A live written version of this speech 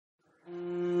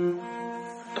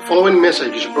The following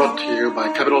message is brought to you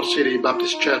by Capital City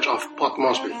Baptist Church of Port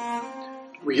Moresby.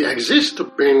 We exist to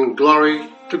bring glory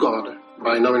to God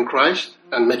by knowing Christ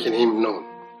and making Him known.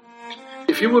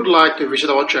 If you would like to visit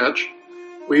our church,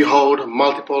 we hold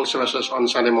multiple services on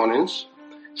Sunday mornings,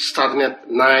 starting at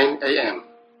 9 a.m.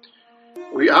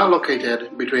 We are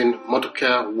located between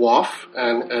Motucare Wharf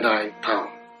and Edai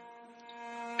Town.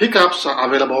 Pickups are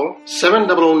available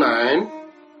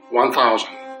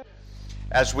 799-1000.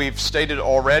 As we've stated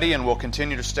already and will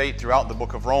continue to state throughout the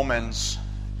book of Romans,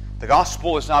 the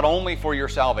gospel is not only for your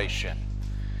salvation,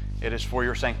 it is for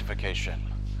your sanctification.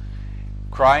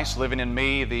 Christ living in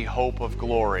me, the hope of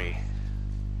glory.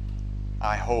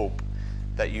 I hope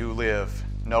that you live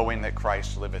knowing that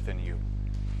Christ liveth in you.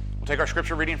 We'll take our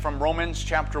scripture reading from Romans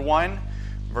chapter 1,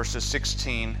 verses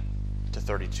 16 to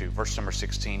 32. Verse number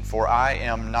 16. For I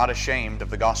am not ashamed of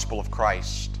the gospel of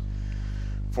Christ,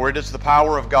 for it is the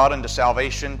power of God unto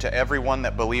salvation to everyone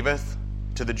that believeth,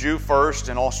 to the Jew first,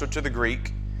 and also to the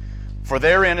Greek. For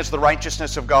therein is the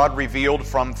righteousness of God revealed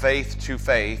from faith to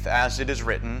faith, as it is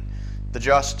written, the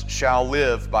just shall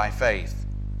live by faith.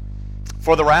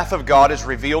 For the wrath of God is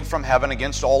revealed from heaven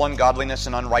against all ungodliness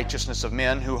and unrighteousness of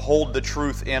men who hold the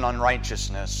truth in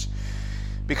unrighteousness,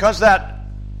 because that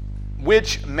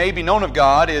which may be known of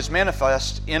God is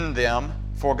manifest in them,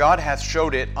 for God hath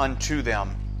showed it unto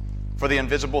them. For the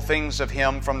invisible things of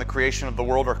Him from the creation of the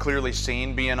world are clearly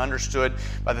seen, being understood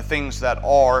by the things that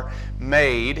are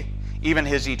made, even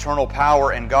His eternal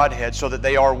power and Godhead, so that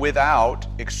they are without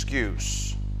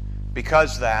excuse.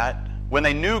 Because that, when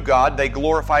they knew God, they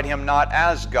glorified Him not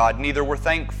as God, neither were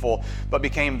thankful, but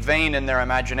became vain in their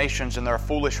imaginations, and their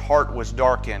foolish heart was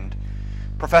darkened.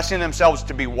 Professing themselves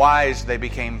to be wise, they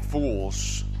became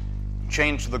fools,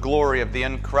 changed the glory of the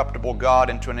incorruptible God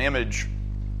into an image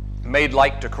made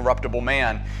like to corruptible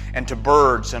man, and to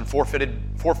birds, and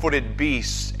four-footed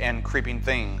beasts, and creeping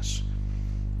things.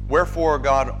 Wherefore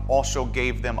God also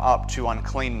gave them up to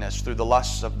uncleanness through the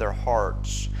lusts of their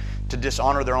hearts, to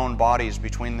dishonor their own bodies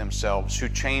between themselves, who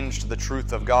changed the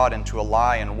truth of God into a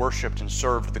lie, and worshipped and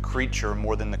served the creature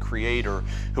more than the Creator,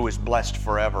 who is blessed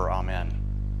forever. Amen.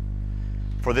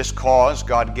 For this cause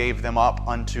God gave them up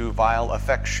unto vile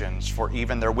affections, for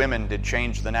even their women did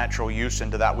change the natural use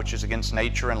into that which is against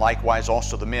nature, and likewise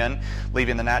also the men,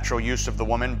 leaving the natural use of the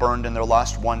woman, burned in their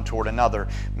lust one toward another,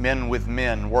 men with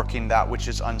men, working that which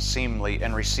is unseemly,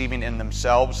 and receiving in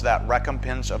themselves that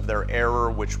recompense of their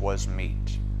error which was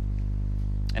meet.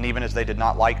 And even as they did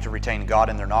not like to retain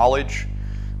God in their knowledge,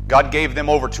 God gave them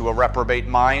over to a reprobate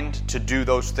mind, to do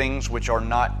those things which are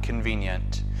not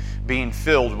convenient, being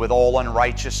filled with all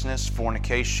unrighteousness,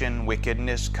 fornication,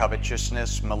 wickedness,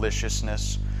 covetousness,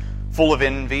 maliciousness, full of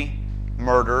envy,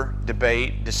 murder,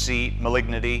 debate, deceit,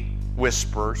 malignity,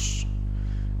 whispers,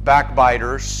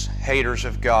 backbiters, haters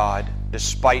of God,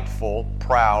 despiteful,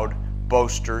 proud,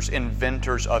 boasters,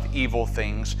 inventors of evil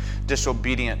things,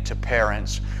 disobedient to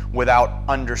parents, without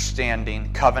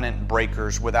understanding, covenant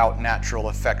breakers, without natural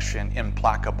affection,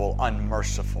 implacable,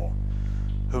 unmerciful,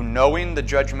 who knowing the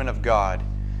judgment of God,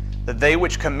 that they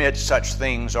which commit such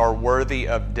things are worthy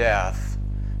of death,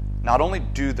 not only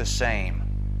do the same,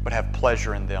 but have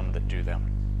pleasure in them that do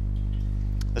them.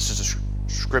 This is a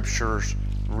scriptures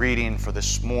reading for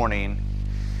this morning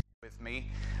with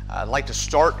me. I'd like to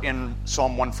start in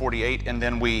Psalm 148, and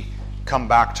then we come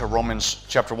back to Romans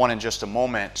chapter 1 in just a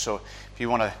moment. So if you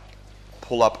want to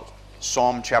pull up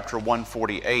Psalm chapter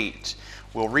 148,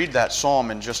 we'll read that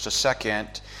psalm in just a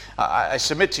second. I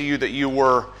submit to you that you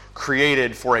were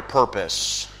created for a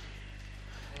purpose.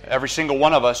 Every single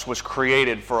one of us was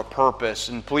created for a purpose.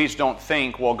 And please don't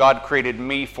think, well, God created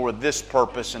me for this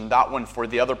purpose, and that one for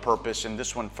the other purpose, and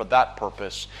this one for that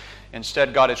purpose.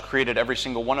 Instead, God has created every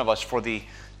single one of us for the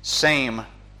same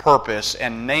purpose,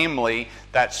 and namely,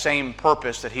 that same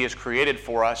purpose that He has created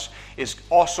for us is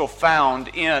also found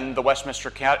in the Westminster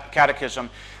Catechism.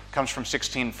 It comes from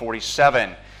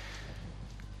 1647.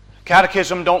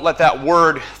 Catechism, don't let that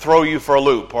word throw you for a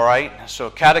loop, all right?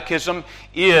 So catechism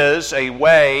is a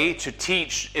way to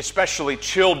teach, especially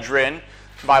children,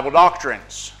 Bible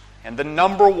doctrines. And the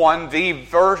number one, the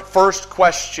first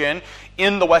question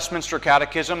in the Westminster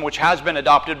Catechism, which has been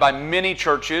adopted by many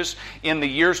churches in the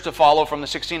years to follow from the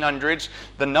 1600s,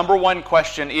 the number one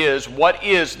question is, what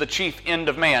is the chief end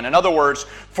of man? In other words,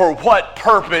 for what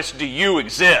purpose do you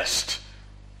exist?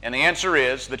 And the answer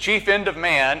is, the chief end of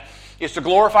man is to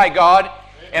glorify God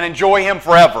and enjoy Him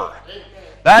forever.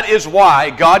 That is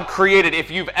why God created. If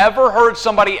you've ever heard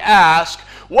somebody ask,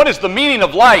 what is the meaning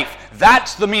of life?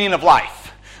 That's the meaning of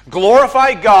life.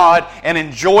 Glorify God and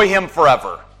enjoy Him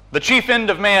forever. The chief end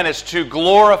of man is to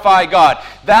glorify God.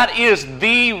 That is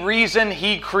the reason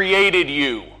He created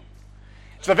you.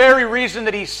 It's the very reason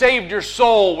that He saved your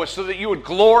soul, was so that you would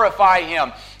glorify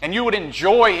Him and you would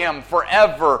enjoy Him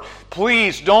forever.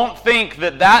 Please don't think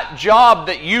that that job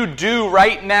that you do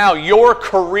right now, your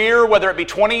career, whether it be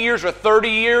 20 years or 30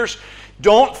 years,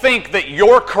 don't think that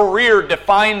your career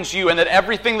defines you and that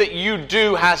everything that you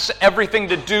do has everything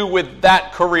to do with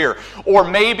that career. Or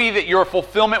maybe that your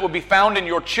fulfillment would be found in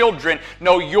your children.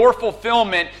 No, your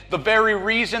fulfillment, the very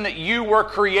reason that you were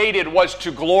created, was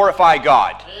to glorify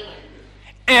God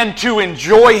and to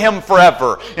enjoy Him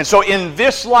forever. And so in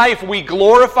this life we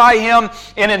glorify Him,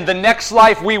 and in the next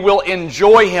life we will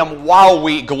enjoy Him while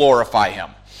we glorify Him.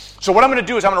 So what I'm going to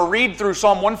do is I'm going to read through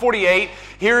Psalm 148.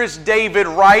 Here is David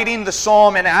writing the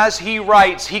psalm, and as he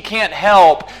writes, he can't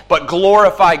help but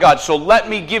glorify God. So let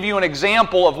me give you an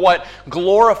example of what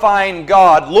glorifying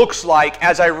God looks like.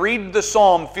 As I read the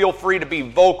psalm, feel free to be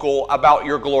vocal about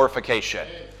your glorification.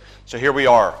 So here we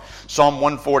are, Psalm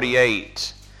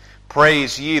 148.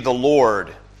 Praise ye the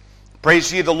Lord.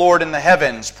 Praise ye the Lord in the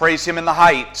heavens. Praise Him in the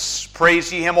heights.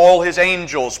 Praise ye Him, all His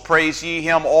angels. Praise ye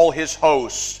Him, all His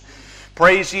hosts.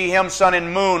 Praise ye Him, sun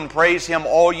and moon. Praise Him,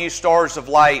 all ye stars of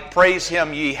light. Praise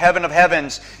Him, ye heaven of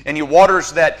heavens, and ye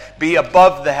waters that be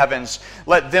above the heavens.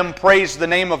 Let them praise the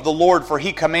name of the Lord, for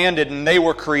He commanded, and they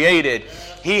were created.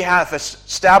 He hath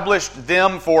established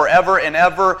them forever and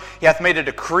ever. He hath made a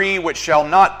decree which shall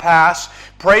not pass.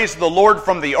 Praise the Lord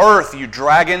from the earth, you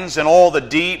dragons, and all the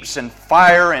deeps, and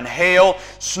fire and hail,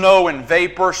 snow and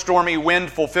vapor, stormy wind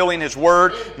fulfilling His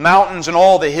word, mountains and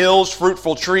all the hills,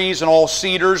 fruitful trees and all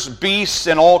cedars, beasts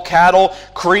and all cattle,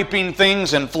 creeping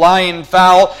things and flying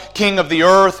fowl, King of the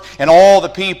earth, and all the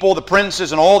people, the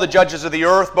princes and all the judges of the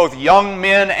earth, both young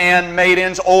men and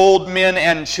maidens, old men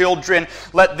and children.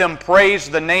 Let them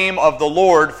praise the name of the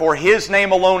Lord, for His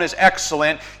name alone is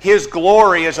excellent. His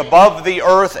glory is above the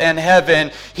earth and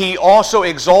heaven. He also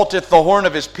exalteth the horn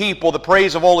of His people, the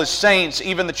praise of all His saints,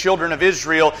 even the children of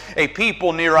Israel, a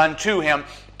people near unto Him.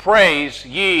 Praise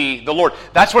ye the Lord.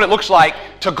 That's what it looks like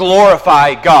to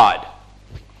glorify God.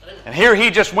 And here he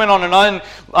just went on and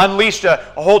unleashed a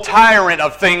whole tyrant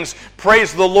of things.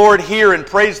 Praise the Lord here and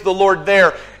praise the Lord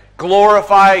there.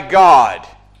 Glorify God.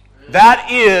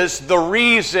 That is the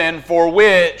reason for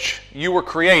which you were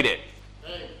created.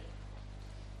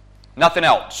 Nothing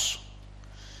else.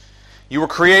 You were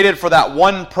created for that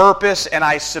one purpose, and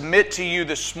I submit to you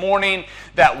this morning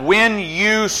that when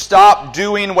you stop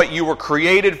doing what you were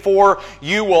created for,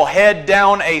 you will head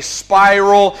down a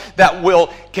spiral that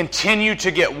will continue to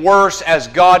get worse as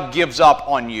God gives up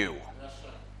on you.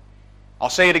 I'll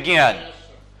say it again.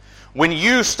 When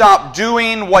you stop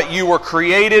doing what you were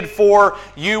created for,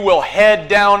 you will head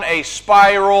down a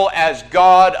spiral as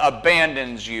God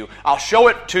abandons you. I'll show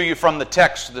it to you from the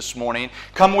text this morning.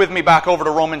 Come with me back over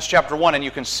to Romans chapter 1 and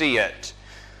you can see it.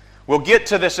 We'll get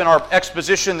to this in our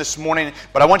exposition this morning,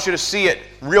 but I want you to see it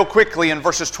real quickly in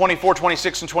verses 24,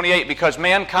 26, and 28, because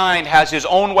mankind has his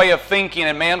own way of thinking,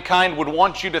 and mankind would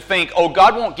want you to think, oh,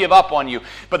 God won't give up on you.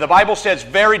 But the Bible says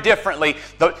very differently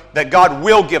that God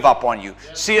will give up on you.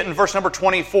 See it in verse number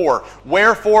 24.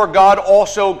 Wherefore God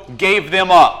also gave them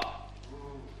up.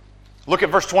 Look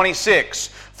at verse 26.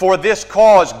 For this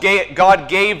cause God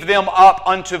gave them up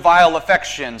unto vile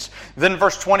affections. Then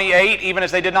verse 28, even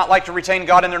as they did not like to retain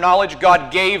God in their knowledge,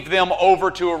 God gave them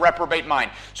over to a reprobate mind.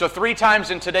 So 3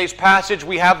 times in today's passage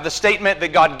we have the statement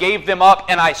that God gave them up,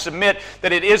 and I submit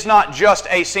that it is not just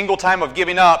a single time of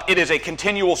giving up, it is a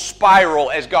continual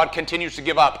spiral as God continues to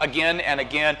give up again and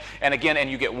again and again, and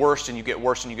you get worse and you get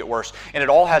worse and you get worse. And it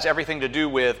all has everything to do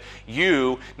with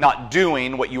you not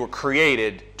doing what you were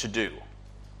created to do.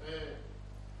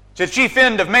 So the chief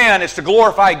end of man is to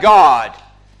glorify God.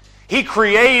 He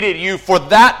created you for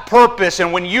that purpose,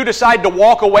 and when you decide to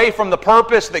walk away from the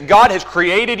purpose that God has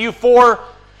created you for,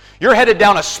 you're headed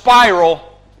down a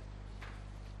spiral,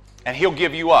 and He'll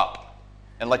give you up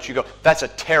and let you go. That's a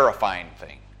terrifying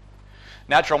thing.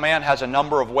 Natural man has a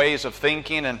number of ways of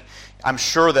thinking, and I'm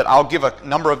sure that I'll give a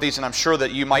number of these, and I'm sure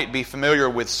that you might be familiar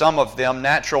with some of them.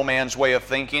 Natural man's way of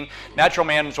thinking. Natural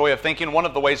man's way of thinking, one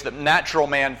of the ways that natural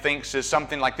man thinks is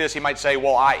something like this. He might say,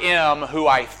 well, I am who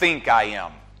I think I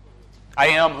am. I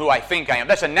am who I think I am.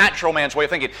 That's a natural man's way of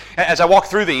thinking. As I walk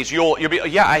through these, you'll be,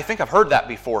 yeah, I think I've heard that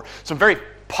before. Some very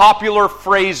popular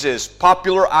phrases,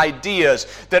 popular ideas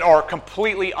that are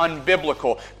completely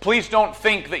unbiblical. Please don't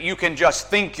think that you can just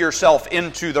think yourself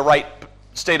into the right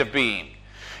state of being.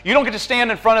 You don't get to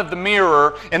stand in front of the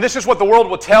mirror, and this is what the world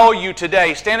will tell you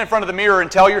today. Stand in front of the mirror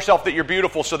and tell yourself that you're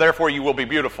beautiful, so therefore you will be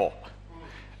beautiful.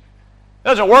 It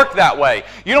doesn't work that way.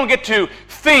 You don't get to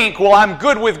think, well, I'm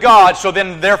good with God, so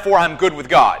then therefore I'm good with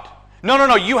God.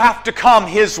 No. You have to come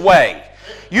His way.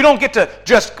 You don't get to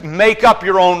just make up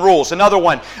your own rules. Another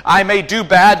one, I may do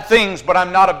bad things, but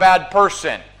I'm not a bad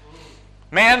person.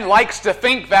 Man likes to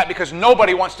think that because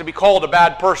nobody wants to be called a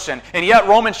bad person. And yet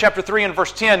Romans chapter 3 and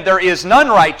verse 10, there is none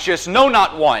righteous, no,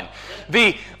 not one.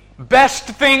 The best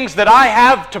things that I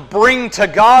have to bring to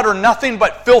God are nothing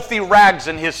but filthy rags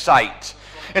in His sight.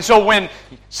 And so when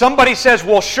somebody says,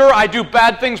 well, sure, I do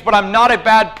bad things, but I'm not a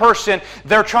bad person,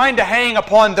 they're trying to hang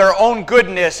upon their own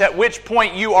goodness, at which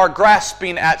point you are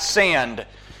grasping at sand.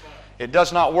 It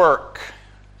does not work.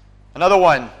 Another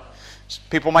one,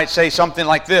 people might say something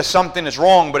like this, something is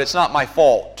wrong, but it's not my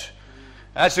fault.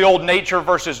 That's the old nature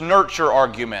versus nurture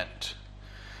argument.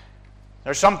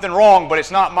 There's something wrong, but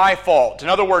it's not my fault. In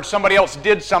other words, somebody else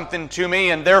did something to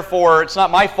me, and therefore it's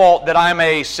not my fault that I'm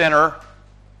a sinner.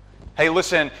 Hey,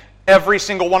 listen, every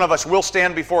single one of us will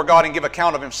stand before God and give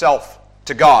account of himself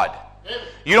to God.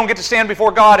 You don't get to stand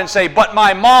before God and say, but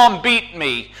my mom beat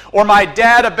me, or my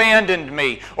dad abandoned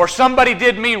me, or somebody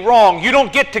did me wrong. You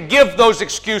don't get to give those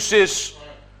excuses.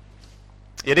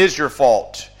 It is your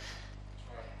fault.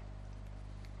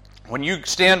 When you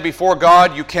stand before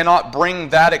God, you cannot bring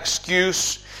that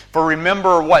excuse. For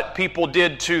remember what people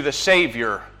did to the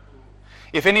Savior.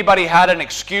 If anybody had an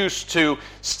excuse to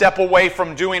step away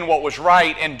from doing what was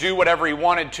right and do whatever he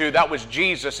wanted to, that was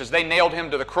Jesus. As they nailed him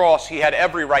to the cross, he had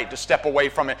every right to step away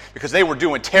from it because they were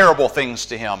doing terrible things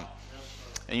to him.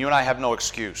 And you and I have no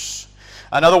excuse.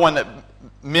 Another one that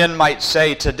men might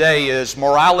say today is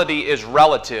morality is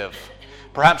relative.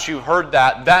 Perhaps you heard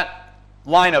that. That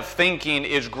line of thinking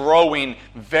is growing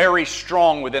very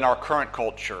strong within our current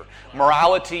culture.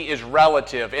 Morality is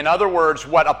relative. In other words,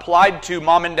 what applied to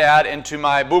mom and dad and to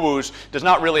my boo-boos does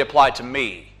not really apply to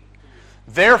me.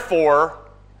 Therefore,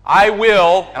 I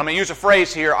will, and I'm going to use a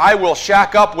phrase here, I will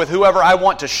shack up with whoever I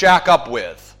want to shack up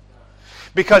with.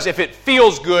 Because if it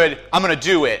feels good, I'm going to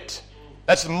do it.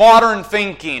 That's modern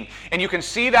thinking. And you can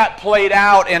see that played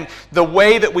out in the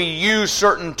way that we use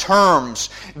certain terms.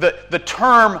 The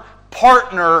term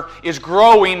partner is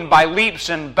growing by leaps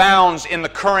and bounds in the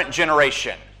current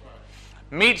generation.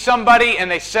 Meet somebody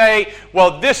and they say,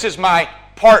 well, this is my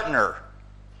partner.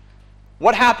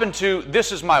 What happened to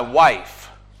this is my wife?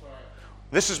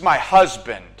 This is my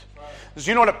husband. Do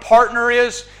you know what a partner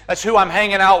is? That's who I'm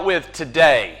hanging out with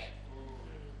today.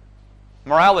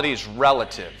 Morality is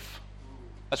relative.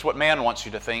 That's what man wants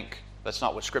you to think. That's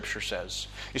not what Scripture says.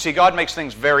 You see, God makes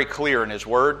things very clear in His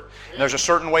Word. And there's a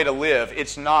certain way to live.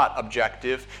 It's not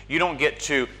objective. You don't get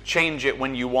to change it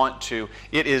when you want to.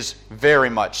 It is very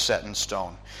much set in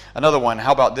stone. Another one,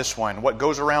 how about this one? What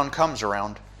goes around comes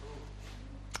around.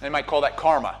 They might call that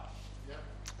karma.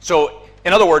 So,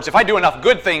 in other words, if I do enough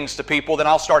good things to people, then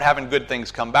I'll start having good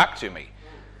things come back to me.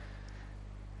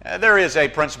 There is a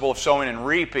principle of sowing and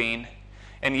reaping,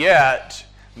 and yet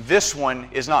this one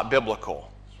is not biblical.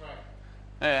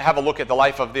 Have a look at the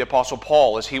life of the Apostle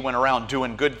Paul as he went around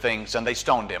doing good things and they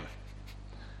stoned him.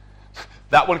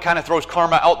 That one kind of throws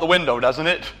karma out the window, doesn't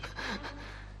it?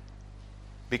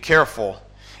 Be careful.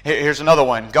 Here's another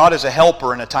one. God is a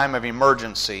helper in a time of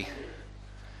emergency.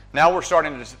 Now we're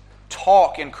starting to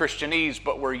talk in Christianese,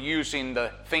 but we're using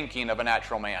the thinking of a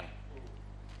natural man.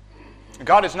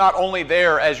 God is not only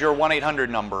there as your 1-800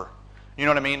 number. You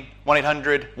know what I mean?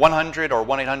 1-800-100 or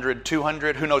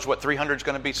 1-800-200. Who knows what 300 is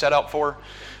going to be set up for?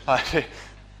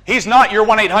 He's not your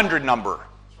 1-800 number.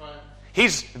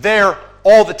 He's there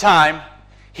all the time.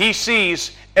 He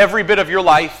sees every bit of your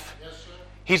life.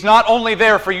 He's not only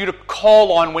there for you to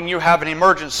call on when you have an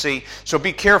emergency. So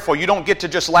be careful. You don't get to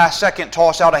just last second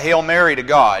toss out a Hail Mary to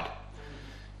God.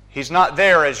 He's not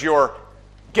there as your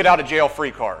get out of jail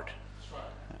free card.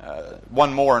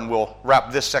 One more and we'll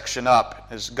wrap this section up,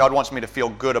 is God wants me to feel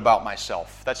good about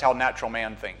myself. That's how natural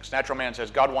man thinks. Natural man says,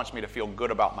 God wants me to feel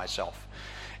good about myself.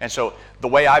 And so the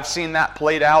way I've seen that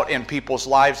played out in people's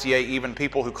lives, even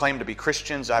people who claim to be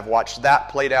Christians, I've watched that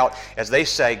played out as they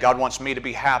say, God wants me to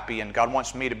be happy and God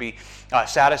wants me to be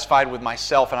satisfied with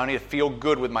myself and I need to feel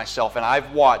good with myself. And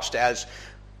I've watched as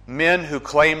men who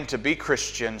claim to be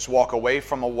Christians walk away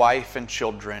from a wife and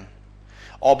children,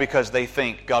 all because they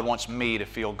think God wants me to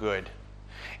feel good.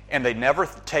 And they never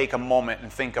take a moment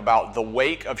and think about the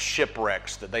wake of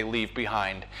shipwrecks that they leave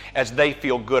behind as they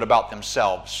feel good about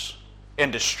themselves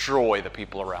and destroy the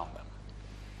people around them.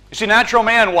 You see, natural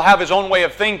man will have his own way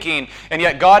of thinking, and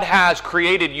yet God has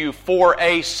created you for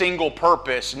a single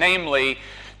purpose, namely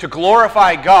to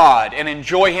glorify God and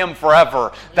enjoy Him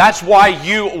forever. That's why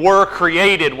you were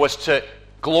created, was to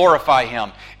Glorify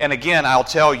Him. And again, I'll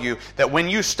tell you that when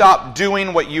you stop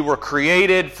doing what you were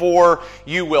created for,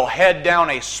 you will head down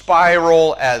a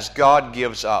spiral as God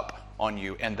gives up on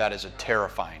you. And that is a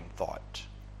terrifying thought.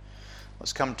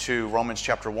 Let's come to Romans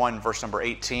chapter 1, verse number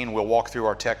 18. We'll walk through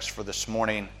our text for this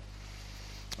morning.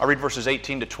 I'll read verses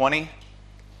 18 to 20,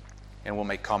 and we'll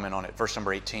make comment on it. Verse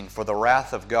number 18. For the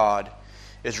wrath of God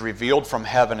is revealed from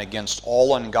heaven against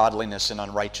all ungodliness and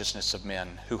unrighteousness of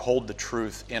men, who hold the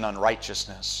truth in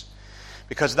unrighteousness.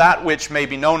 Because that which may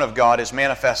be known of God is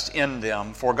manifest in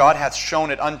them, for God hath shown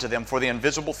it unto them, for the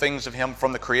invisible things of Him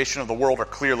from the creation of the world are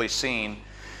clearly seen,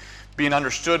 being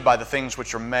understood by the things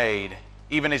which are made,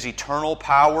 even His eternal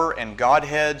power and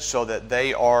Godhead, so that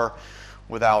they are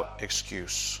without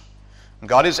excuse.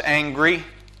 God is angry.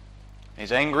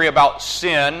 He's angry about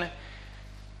sin.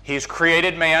 He's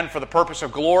created man for the purpose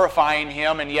of glorifying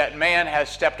Him, and yet man has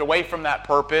stepped away from that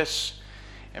purpose.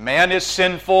 And man is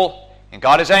sinful, and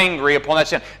God is angry upon that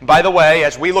sin. And by the way,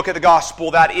 as we look at the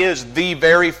gospel, that is the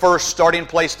very first starting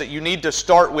place that you need to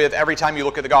start with every time you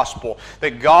look at the gospel.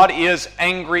 That God is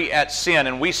angry at sin,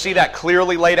 and we see that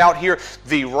clearly laid out here.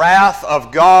 The wrath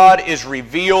of God is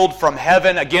revealed from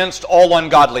heaven against all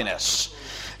ungodliness.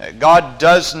 God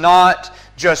does not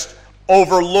just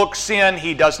overlook sin.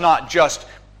 He does not just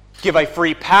give a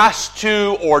free pass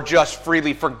to or just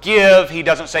freely forgive. He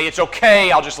doesn't say, it's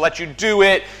okay, I'll just let you do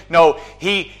it. No,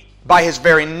 He, by His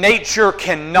very nature,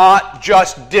 cannot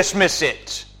just dismiss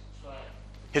it.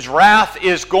 His wrath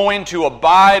is going to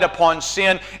abide upon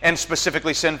sin, and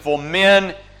specifically sinful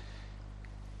men,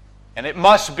 and it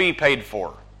must be paid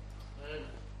for.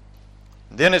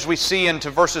 Then as we see into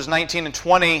verses 19 and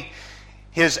 20,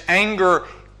 His anger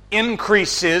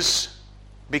increases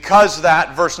because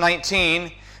that, verse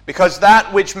 19, because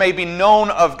that which may be known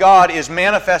of God is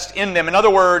manifest in them. In other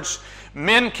words,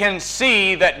 men can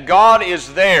see that God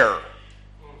is there.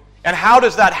 And how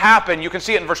does that happen? You can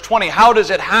see it in verse 20. How does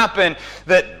it happen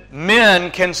that men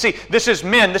can see? This is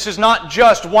men. This is not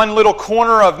just one little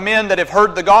corner of men that have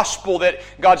heard the gospel that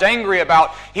God's angry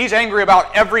about. He's angry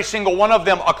about every single one of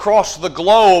them across the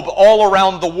globe, all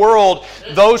around the world.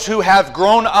 Those who have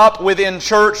grown up within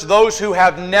church, those who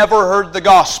have never heard the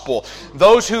gospel,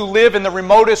 those who live in the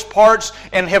remotest parts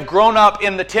and have grown up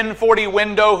in the 1040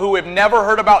 window who have never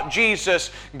heard about Jesus.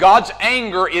 God's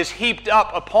anger is heaped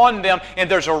up upon them,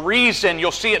 and there's a reason.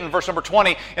 You'll see it in verse number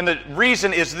 20, and the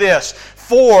reason is this: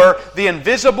 for the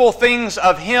invisible things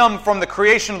of Him from the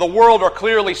creation of the world are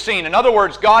clearly seen. In other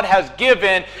words, God has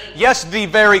given, yes, the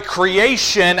very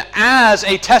creation as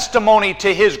a testimony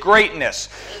to His greatness.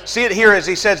 See it here as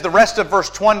he says, the rest of verse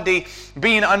 20,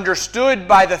 being understood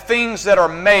by the things that are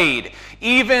made,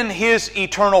 even His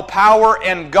eternal power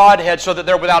and Godhead, so that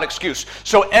they're without excuse.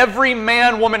 So every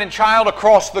man, woman, and child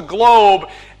across the globe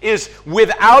is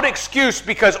without excuse,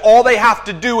 because all they have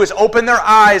to do is open their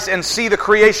eyes and see the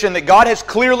creation that God has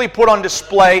clearly put on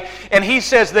display. And He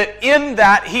says that in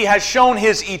that He has shown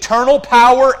His eternal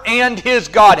power and His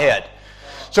Godhead.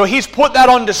 So He's put that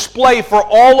on display for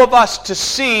all of us to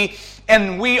see,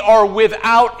 and we are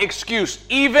without excuse.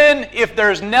 Even if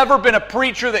there's never been a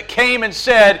preacher that came and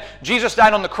said, Jesus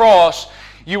died on the cross,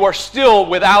 you are still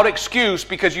without excuse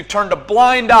because you've turned a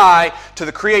blind eye to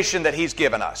the creation that He's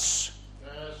given us.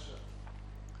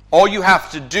 All you have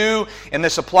to do, and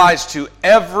this applies to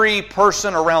every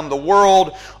person around the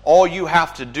world, all you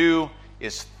have to do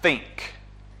is think.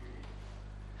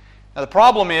 Now the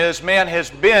problem is, man has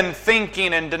been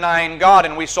thinking and denying God,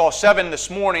 and we saw 7 this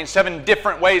morning, 7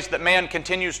 different ways that man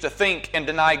continues to think and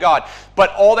deny God.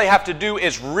 But all they have to do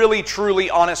is really, truly,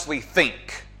 honestly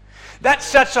think. That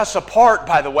sets us apart,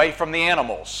 by the way, from the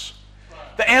animals.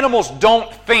 The animals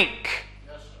don't think.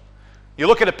 You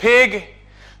look at a pig.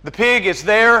 The pig is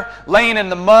there, laying in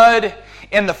the mud,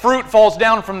 and the fruit falls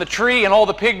down from the tree, and all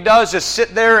the pig does is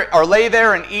sit there or lay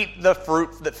there and eat the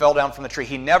fruit that fell down from the tree.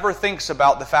 He never thinks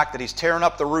about the fact that he's tearing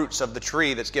up the roots of the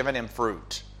tree that's given him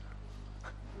fruit.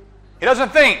 He doesn't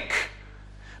think.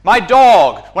 My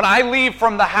dog, when I leave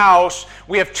from the house,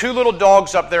 we have 2 little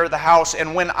dogs up there at the house,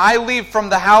 and when I leave from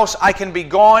the house, I can be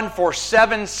gone for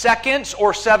 7 seconds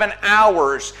or 7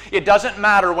 hours. It doesn't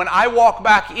matter. When I walk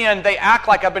back in, they act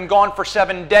like I've been gone for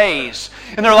 7 days.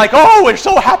 And they're like, oh, we're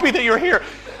so happy that you're here.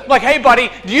 I'm like, hey, buddy,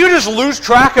 do you just lose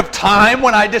track of time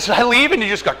when I leave and you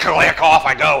just go, click, off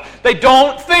I go? They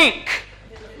don't think.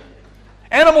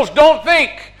 Animals don't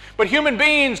think. But human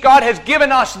beings, God has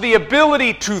given us the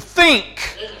ability to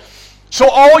think. So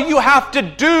all you have to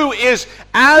do is,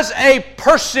 as a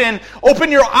person, open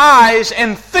your eyes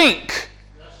and think.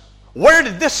 Where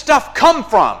did this stuff come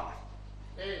from?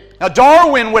 Now,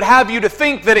 Darwin would have you to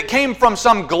think that it came from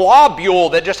some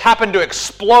globule that just happened to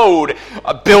explode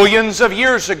billions of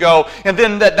years ago, and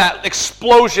then that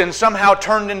explosion somehow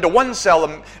turned into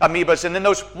one-cell amoebas, and then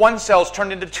those one cells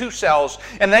turned into two cells,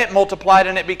 and that multiplied,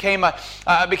 and it became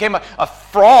a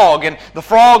frog, and the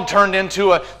frog turned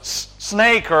into a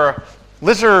snake or a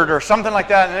lizard or something like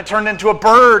that, and it turned into a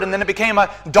bird, and then it became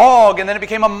a dog, and then it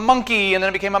became a monkey, and then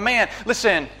it became a man.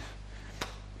 Listen.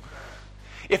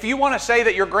 If you want to say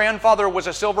that your grandfather was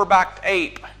a silverbacked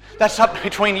ape, that's up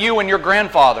between you and your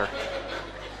grandfather.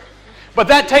 But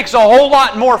that takes a whole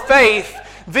lot more faith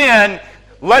than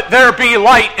let there be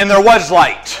light and there was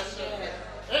light.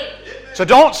 So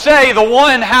don't say the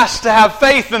one has to have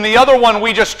faith and the other one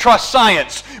we just trust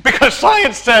science. Because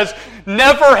science says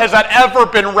never has that ever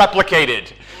been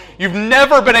replicated. You've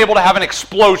never been able to have an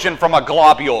explosion from a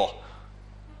globule.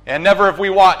 And never have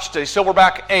we watched a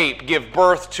silverback ape give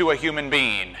birth to a human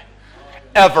being.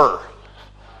 Ever.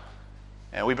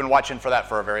 And we've been watching for that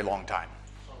for a very long time.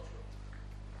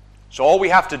 So all we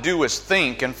have to do is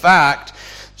think. In fact,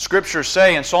 Scriptures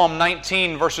say in Psalm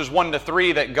 19 verses 1 to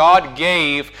 3 that God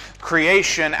gave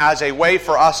creation as a way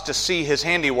for us to see His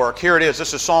handiwork. Here it is.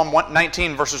 This is Psalm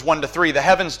 19 verses 1 to 3. The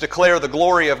heavens declare the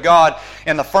glory of God,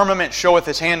 and the firmament showeth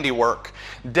His handiwork.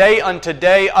 Day unto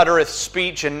day uttereth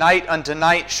speech, and night unto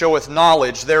night showeth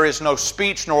knowledge. There is no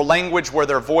speech nor language where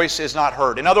their voice is not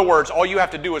heard. In other words, all you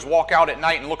have to do is walk out at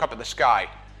night and look up at the sky.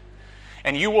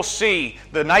 And you will see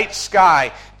the night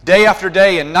sky day after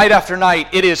day and night after night.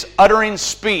 It is uttering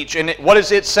speech. And what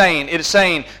is it saying? It is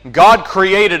saying God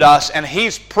created us and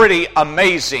He's pretty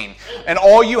amazing. And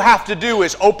all you have to do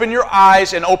is open your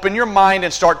eyes and open your mind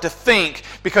and start to think,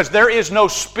 because there is no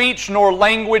speech nor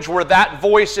language where that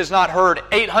voice is not heard.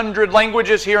 800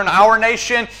 languages here in our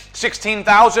nation,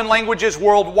 16,000 languages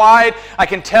worldwide. I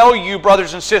can tell you,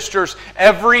 brothers and sisters,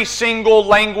 every single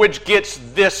language gets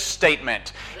this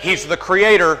statement. He's the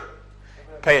Creator.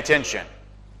 Pay attention.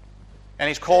 And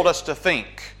He's called us to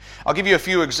think. I'll give you a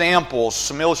few examples,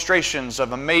 some illustrations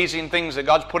of amazing things that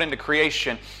God's put into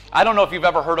creation. I don't know if you've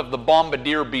ever heard of the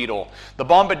bombardier beetle. The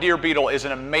bombardier beetle is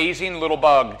an amazing little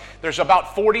bug. There's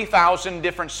about 40,000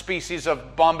 different species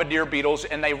of bombardier beetles,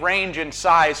 and they range in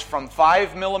size from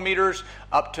 5 millimeters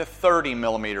up to 30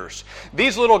 millimeters.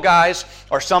 These little guys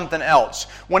are something else.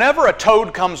 Whenever a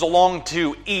toad comes along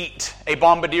to eat a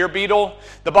bombardier beetle,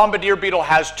 the bombardier beetle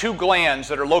has two glands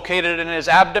that are located in his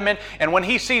abdomen, and when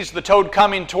he sees the toad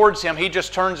coming towards him, he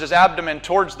just turns his abdomen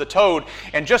towards the toad,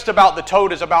 and just about the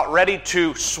toad is about ready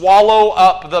to swallow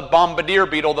up the bombardier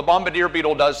beetle. The bombardier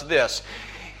beetle does this.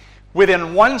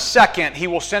 Within 1 second, he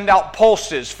will send out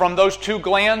pulses from those two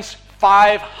glands,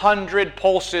 500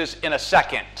 pulses in a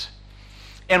second.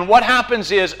 And what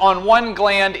happens is, on one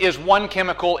gland is one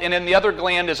chemical, and in the other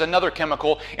gland is another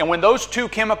chemical. And when those two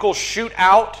chemicals shoot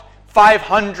out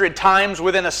 500 times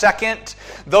within a second,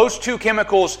 those two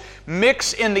chemicals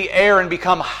mix in the air and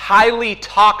become highly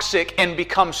toxic and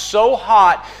become so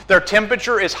hot, their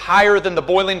temperature is higher than the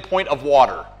boiling point of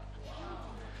water.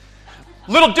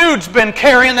 Little dude's been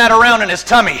carrying that around in his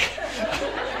tummy.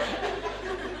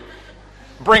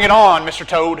 Bring it on, Mr.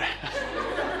 Toad.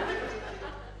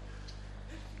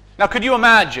 Now, could you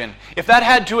imagine if that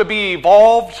had to be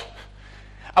evolved?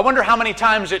 I wonder how many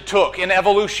times it took in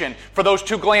evolution for those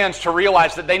two glands to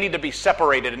realize that they need to be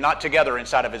separated and not together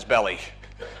inside of his belly.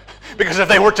 Because if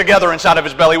they were together inside of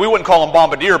his belly, we wouldn't call them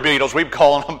bombardier beetles, we'd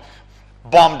call them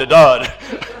bomb-da-dud.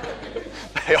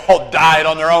 They all died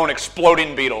on their own,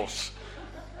 exploding beetles.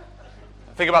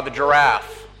 Think about the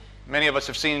giraffe. Many of us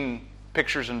have seen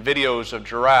pictures and videos of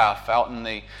giraffe out in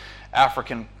the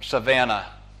African savannah.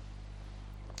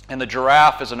 And the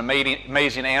giraffe is an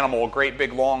amazing animal, a great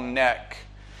big long neck,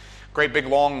 great big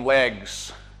long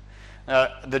legs.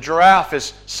 The giraffe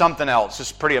is something else.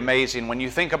 It's pretty amazing. When you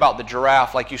think about the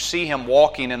giraffe, like you see him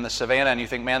walking in the savannah and you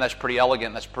think, man, that's pretty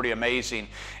elegant, that's pretty amazing.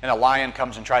 And a lion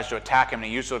comes and tries to attack him and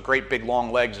he uses those great big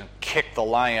long legs and kick the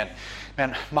lion.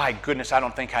 Man, my goodness, I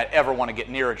don't think I'd ever want to get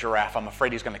near a giraffe. I'm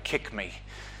afraid he's going to kick me.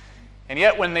 And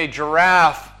yet when the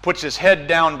giraffe puts his head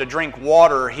down to drink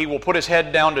water, he will put his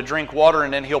head down to drink water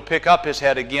and then he'll pick up his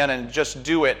head again and just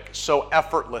do it so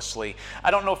effortlessly.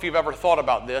 I don't know if you've ever thought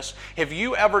about this. Have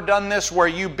you ever done this where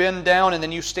you bend down and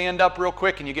then you stand up real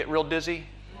quick and you get real dizzy?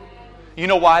 You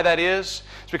know why that is?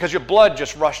 It's because your blood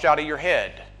just rushed out of your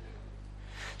head.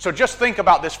 So just think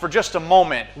about this for just a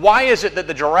moment. Why is it that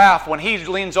the giraffe, when he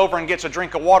leans over and gets a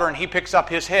drink of water and he picks up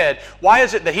his head, why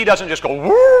is it that he doesn't just go,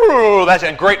 woo, that's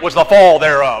and great was the fall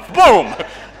thereof, boom?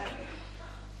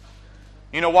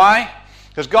 You know why?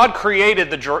 Because God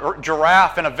created the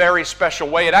giraffe in a very special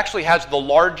way. It actually has the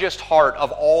largest heart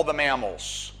of all the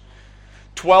mammals.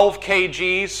 12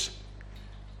 kgs,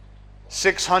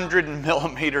 600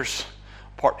 millimeters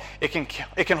apart. It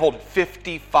can hold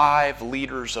 55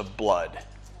 liters of blood.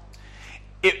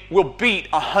 It will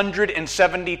beat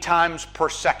 170 times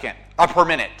per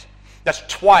minute. That's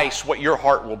twice what your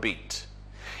heart will beat.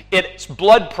 Its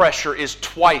blood pressure is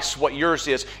twice what yours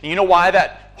is. And you know why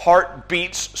that heart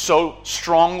beats so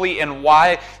strongly and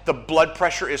why the blood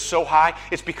pressure is so high?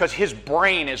 It's because his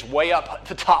brain is way up at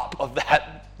the top of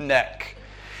that neck.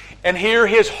 And here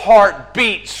his heart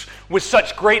beats with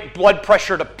such great blood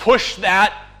pressure to push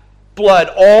that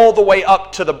blood all the way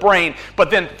up to the brain.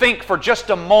 But then think for just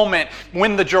a moment,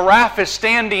 when the giraffe is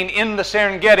standing in the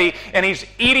Serengeti and he's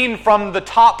eating from the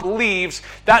top leaves,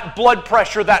 that blood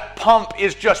pressure, that pump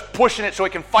is just pushing it so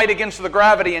it can fight against the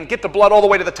gravity and get the blood all the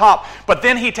way to the top. But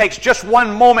then he takes just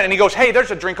one moment and he goes, hey,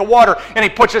 there's a drink of water. And he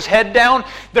puts his head down.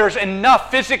 There's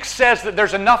enough, physics says that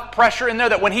there's enough pressure in there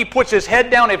that when he puts his head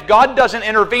down, if God doesn't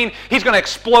intervene, he's going to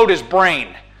explode his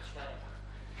brain.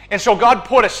 And so God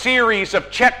put a series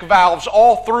of check valves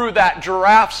all through that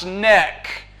giraffe's neck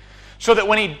so that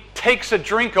when he takes a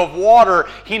drink of water,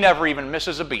 he never even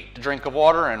misses a beat. A drink of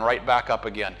water and right back up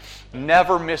again.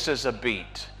 Never misses a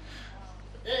beat.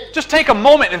 Just take a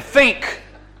moment and think.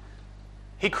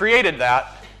 He created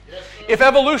that. If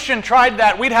evolution tried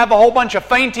that, we'd have a whole bunch of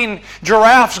fainting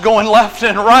giraffes going left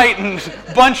and right, and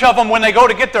a bunch of them, when they go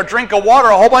to get their drink of water,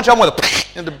 a whole bunch of them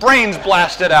with the brains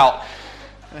blasted out.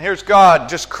 And here's God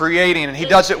just creating, and He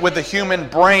does it with the human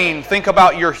brain. Think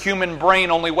about your human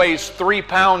brain only weighs 3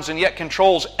 pounds and yet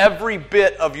controls every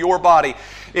bit of your body.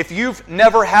 If you've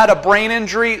never had a brain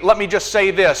injury, let me just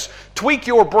say this. Tweak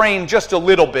your brain just a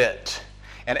little bit,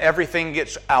 and everything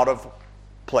gets out of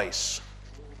place.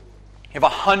 You have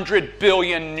 100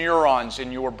 billion neurons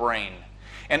in your brain,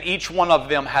 and each one of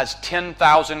them has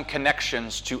 10,000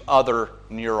 connections to other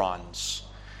neurons.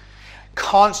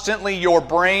 Constantly, your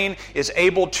brain is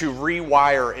able to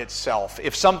rewire itself.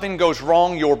 If something goes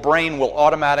wrong, your brain will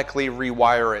automatically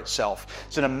rewire itself.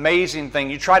 It's an amazing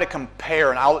thing. You try to compare,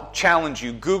 and I'll challenge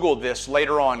you, Google this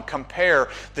later on, compare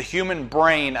the human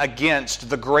brain against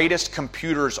the greatest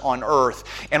computers on earth.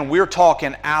 And we're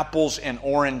talking apples and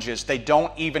oranges. They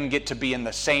don't even get to be in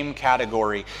the same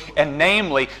category. And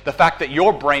namely, the fact that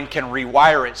your brain can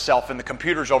rewire itself and the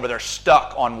computer's over there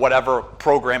stuck on whatever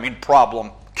programming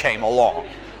problem came along.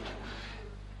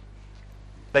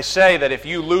 They say that if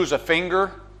you lose a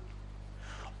finger,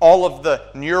 all of the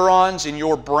neurons in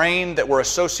your brain that were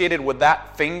associated with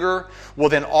that finger will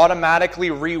then automatically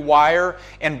rewire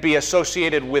and be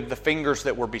associated with the fingers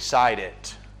that were beside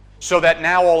it. So that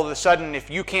now all of a sudden, if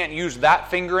you can't use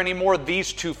that finger anymore,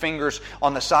 these 2 fingers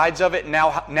on the sides of it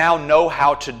now know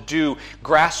how to do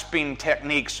grasping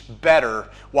techniques better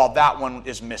while that one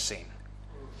is missing.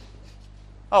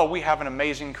 Oh, we have an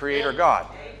amazing Creator God.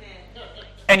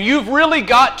 And you've really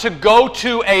got to go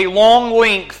to a long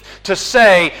length to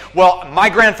say, well, my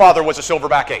grandfather was a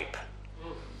silverback ape.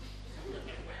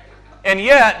 And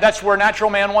yet, that's where natural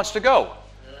man wants to go.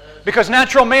 Because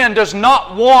natural man does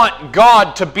not want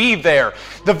God to be there.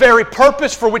 The very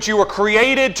purpose for which you were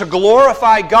created, to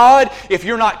glorify God, if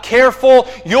you're not careful,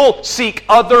 you'll seek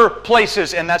other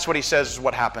places. And that's what he says is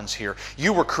what happens here.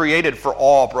 You were created for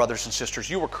awe, brothers and sisters.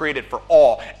 You were created for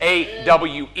awe.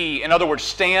 A-W-E. In other words,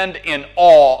 stand in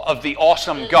awe of the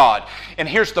awesome God. And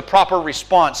here's the proper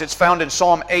response. It's found in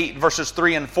Psalm 8, verses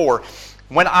 3 and 4.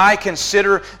 When I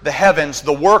consider the heavens,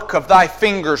 the work of thy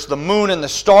fingers, the moon and the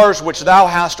stars which thou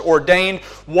hast ordained,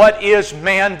 what is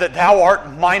man that thou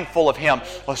art mindful of him?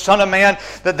 O Son of man,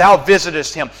 that thou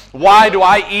visitest him. Why do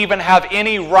I even have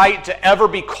any right to ever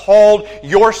be called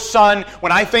your son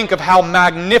when I think of how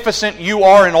magnificent you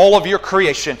are in all of your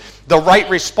creation? The right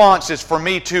response is for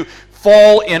me to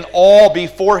fall in awe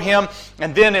before him.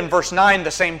 And then in verse 9,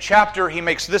 the same chapter, he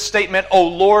makes this statement, O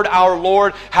Lord, our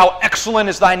Lord, how excellent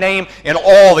is thy name in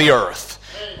all the earth.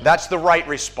 That's the right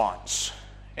response.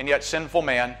 And yet sinful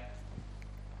man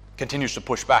continues to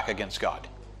push back against God.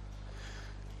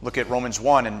 Look at Romans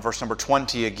 1 and verse number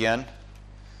 20 again.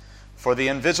 For the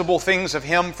invisible things of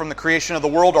him from the creation of the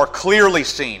world are clearly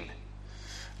seen,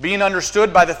 being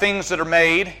understood by the things that are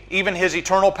made, even his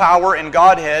eternal power and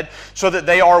Godhead, so that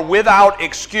they are without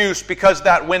excuse, because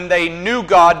that when they knew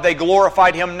God, they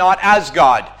glorified him not as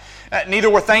God.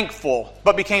 Neither were thankful,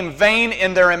 but became vain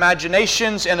in their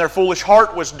imaginations, and their foolish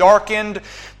heart was darkened.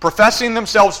 Professing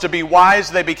themselves to be wise,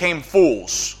 they became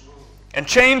fools, and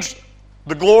changed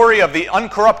the glory of the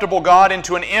uncorruptible God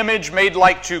into an image made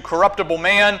like to corruptible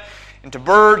man, into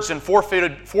birds and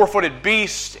four-footed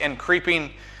beasts and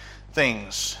creeping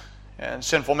things. And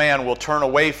sinful man will turn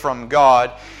away from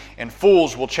God And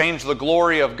fools will change the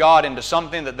glory of God into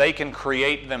something that they can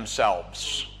create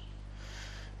themselves.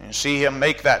 You see him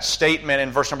make that statement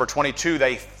in verse number 22.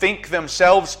 They think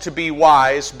themselves to be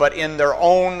wise, but in their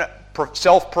own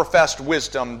self-professed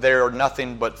wisdom, they're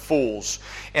nothing but fools.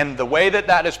 And the way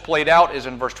that is played out is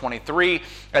in verse 23,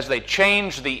 as they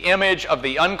change the image of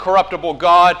the uncorruptible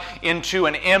God into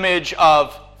an image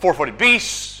of four-footed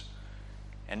beasts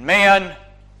and man,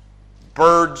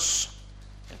 birds,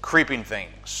 and creeping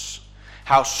things.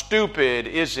 How stupid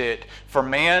is it for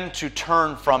man to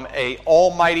turn from an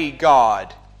almighty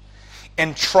God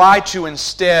and try to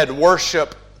instead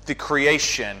worship the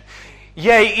creation,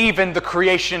 yea, even the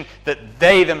creation that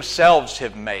they themselves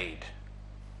have made.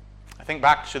 I think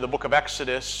back to the book of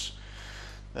Exodus.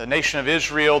 The nation of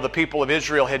Israel, the people of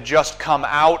Israel had just come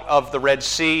out of the Red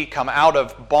Sea, come out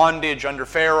of bondage under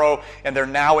Pharaoh, and they're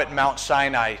now at Mount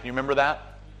Sinai. You remember that?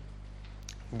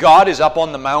 God is up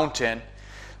on the mountain,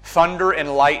 thunder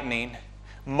and lightning.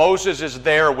 Moses is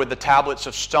there with the tablets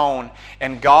of stone,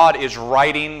 and God is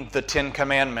writing the Ten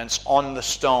Commandments on the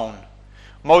stone.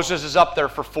 Moses is up there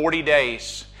for 40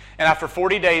 days. And after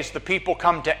 40 days, the people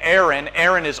come to Aaron.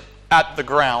 Aaron is at the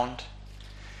ground,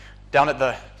 down at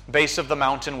the base of the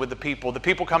mountain with the people. The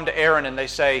people come to Aaron and they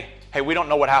say, hey, we don't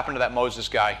know what happened to that Moses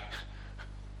guy.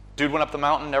 Dude went up the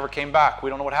mountain, never came back. We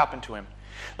don't know what happened to him.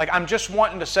 Like, I'm just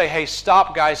wanting to say, hey,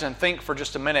 stop, guys, and think for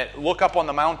just a minute. Look up on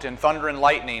the mountain, thunder and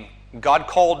lightning. God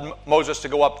called Moses to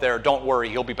go up there. Don't worry,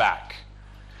 he'll be back.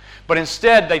 But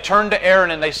instead, they turn to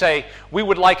Aaron and they say, we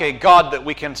would like a God that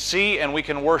we can see and we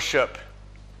can worship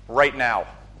right now.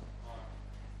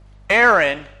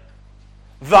 Aaron,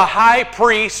 the high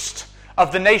priest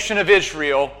of the nation of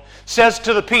Israel, says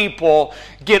to the people,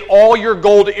 get all your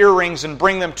gold earrings and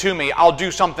bring them to me. I'll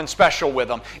do something special with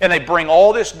them. And they bring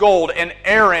all this gold, and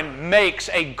Aaron makes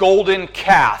a golden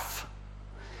calf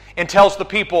and tells the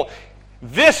people,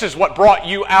 this is what brought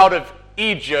you out of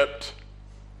Egypt.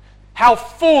 How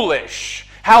foolish.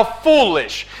 How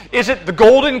foolish. Is it the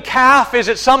golden calf? Is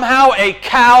it somehow a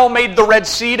cow made the Red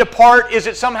Sea to part? Is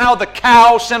it somehow the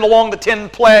cow sent along the 10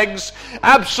 plagues?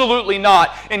 Absolutely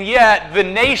not. And yet the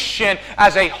nation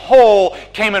as a whole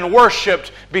came and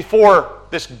worshipped before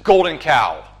this golden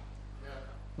cow.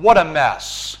 What a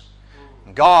mess.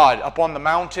 God up on the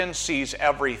mountain sees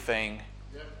everything,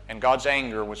 and God's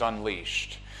anger was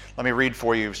unleashed. Let me read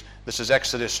for you. This is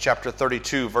Exodus chapter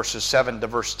 32, verses 7 to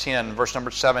verse 10. Verse number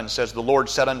 7 says, the Lord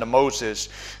said unto Moses,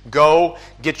 go,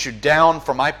 get you down,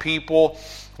 for my people,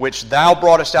 which thou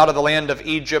broughtest out of the land of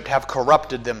Egypt, have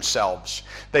corrupted themselves.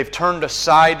 They've turned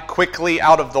aside quickly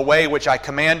out of the way which I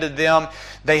commanded them.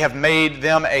 They have made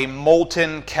them a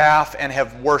molten calf and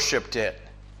have worshipped it.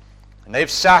 And they've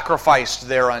sacrificed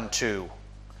thereunto.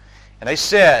 And they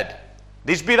said,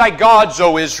 these be thy gods,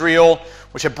 O Israel,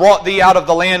 which have brought thee out of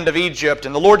the land of Egypt.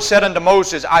 And the Lord said unto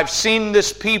Moses, I've seen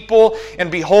this people, and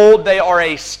behold, they are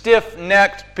a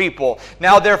stiff-necked people.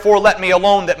 Now therefore let me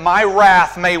alone, that my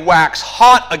wrath may wax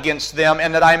hot against them,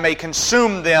 and that I may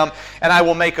consume them, and I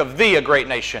will make of thee a great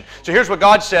nation. So here's what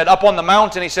God said up on the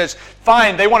mountain. He says,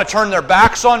 fine, they want to turn their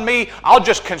backs on me. I'll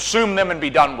just consume them and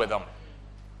be done with them.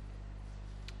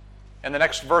 And the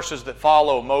next verses that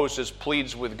follow, Moses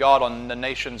pleads with God on the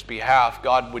nation's behalf.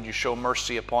 God, would you show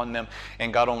mercy upon them?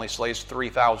 And God only slays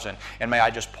 3,000. And may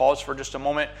I just pause for just a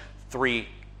moment?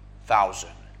 3,000.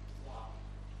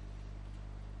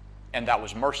 And that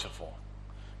was merciful,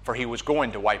 for he was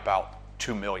going to wipe out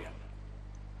 2 million.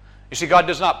 You see, God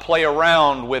does not play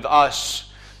around with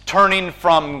us turning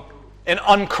from an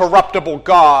uncorruptible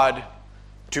God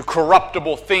to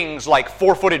corruptible things like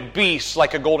four-footed beasts,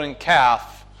 like a golden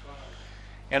calf.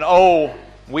 And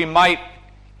we might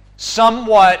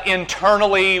somewhat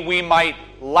internally, we might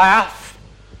laugh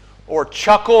or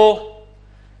chuckle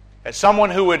at someone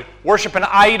who would worship an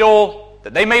idol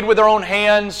that they made with their own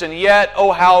hands, and yet,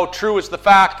 how true is the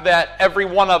fact that every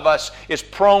one of us is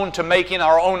prone to making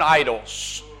our own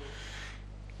idols.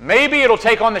 Maybe it'll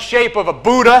take on the shape of a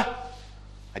Buddha.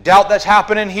 I doubt that's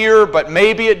happening here, but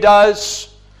maybe it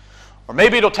does. Or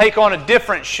maybe it'll take on a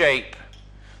different shape.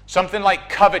 Something like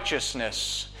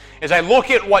covetousness. As I look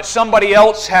at what somebody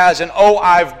else has and,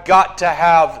 I've got to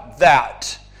have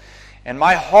that. And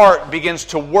my heart begins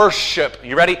to worship.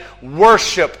 You ready?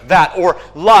 Worship that. Or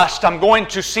lust. I'm going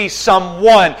to see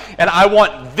someone and I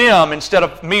want them instead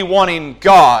of me wanting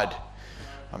God.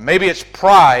 Or maybe it's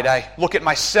pride. I look at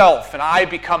myself and I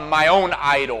become my own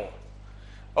idol.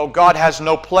 God has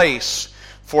no place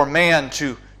for man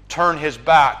to turn his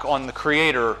back on the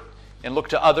Creator and look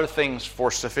to other things for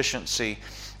sufficiency.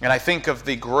 And I think of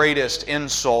the greatest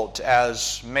insult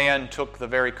as man took the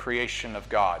very creation of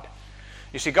God.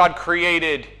 You see, God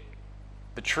created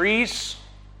the trees.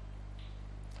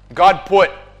 God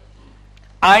put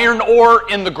iron ore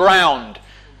in the ground.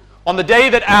 On the day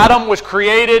that Adam was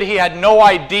created, he had no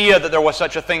idea that there was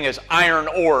such a thing as iron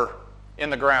ore in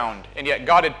the ground. And yet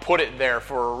God had put it there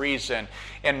for a reason.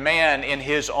 And man, in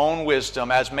his own wisdom,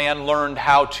 as man learned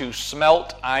how to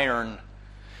smelt iron,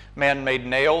 man made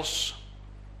nails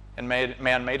and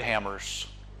man made hammers.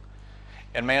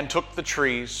 And man took the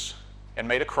trees and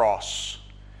made a cross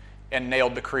and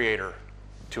nailed the Creator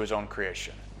to his own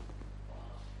creation.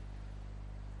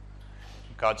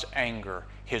 God's anger,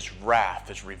 his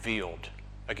wrath is revealed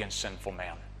against sinful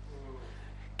man.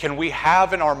 Can we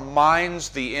have in our minds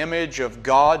the image of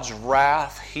God's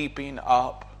wrath heaping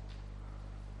up?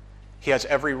 He has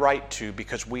every right to,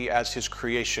 because we as his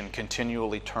creation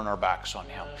continually turn our backs on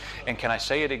him. And can I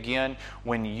say it again?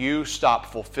 When you stop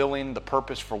fulfilling the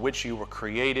purpose for which you were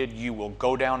created, you will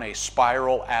go down a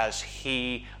spiral as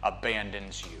he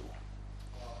abandons you.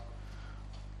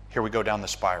 Here we go down the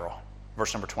spiral.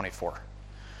 Verse number 24.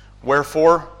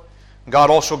 Wherefore,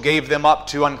 God also gave them up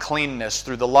to uncleanness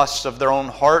through the lusts of their own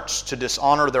hearts, to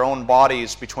dishonor their own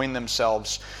bodies between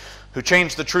themselves, who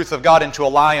changed the truth of God into a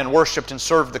lie and worshipped and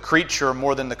served the creature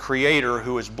more than the Creator,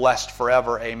 who is blessed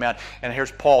forever. Amen. And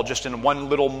here's Paul, just in one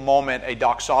little moment, a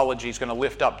doxology. He's going to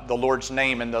lift up the Lord's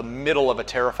name in the middle of a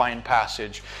terrifying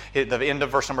passage. At the end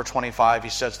of verse number 25, he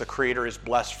says the Creator is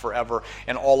blessed forever.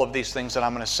 And all of these things that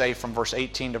I'm going to say from verse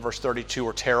 18 to verse 32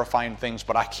 are terrifying things,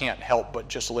 but I can't help but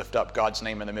just lift up God's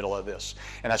name in the middle of this.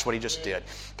 And that's what he just did.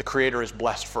 The Creator is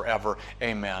blessed forever.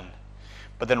 Amen.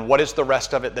 But then what is the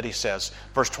rest of it that he says?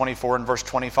 Verse 24 and verse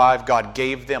 25, God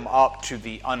gave them up to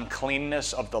the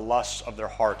uncleanness of the lusts of their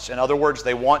hearts. In other words,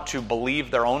 they want to believe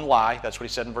their own lie. That's what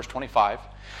he said in verse 25.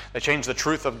 They changed the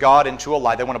truth of God into a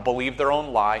lie. They want to believe their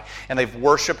own lie. And they've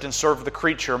worshipped and served the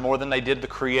creature more than they did the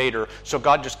Creator. So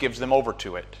God just gives them over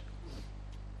to it.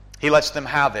 He lets them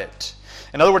have it.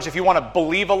 In other words, if you want to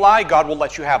believe a lie, God will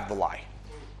let you have the lie.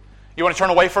 You want to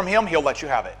turn away from Him, He'll let you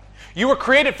have it. You were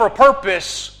created for a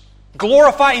purpose.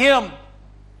 Glorify Him.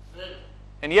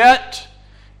 And yet,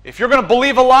 if you're going to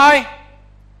believe a lie,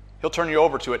 He'll turn you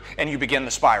over to it, and you begin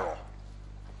the spiral.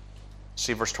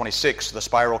 See verse 26, the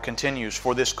spiral continues.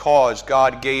 For this cause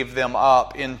God gave them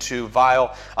up unto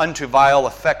vile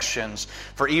affections.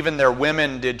 For even their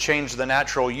women did change the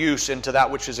natural use into that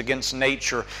which is against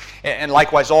nature. And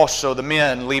likewise also the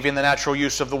men, leaving the natural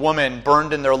use of the woman,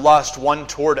 burned in their lust one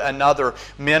toward another,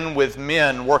 men with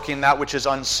men, working that which is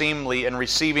unseemly, and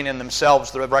receiving in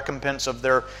themselves the recompense of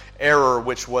their error,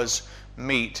 which was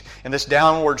meet. And this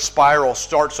downward spiral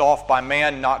starts off by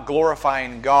man not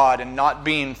glorifying God and not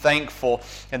being thankful.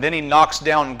 And then he knocks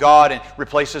down God and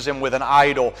replaces him with an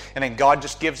idol. And then God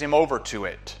just gives him over to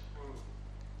it.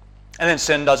 And then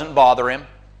sin doesn't bother him.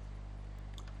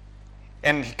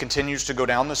 And he continues to go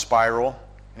down the spiral.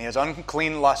 And he has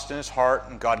unclean lust in his heart.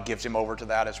 And God gives him over to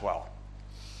that as well.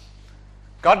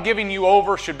 God giving you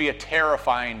over should be a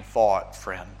terrifying thought,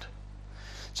 friend.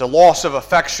 It's a loss of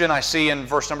affection. I see in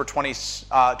verse number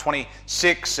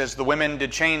 26, as the women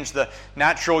did change the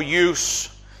natural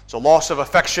use. It's a loss of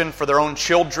affection for their own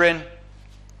children.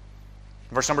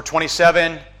 Verse number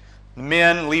 27, the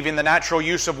men leaving the natural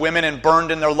use of women and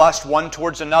burned in their lust one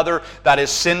towards another. That is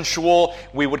sensual.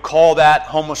 We would call that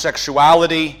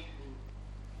homosexuality.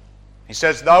 He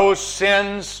says those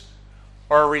sins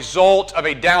are a result of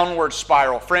a downward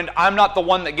spiral. Friend, I'm not the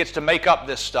one that gets to make up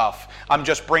this stuff. I'm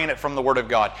just bringing it from the Word of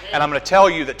God. And I'm going to tell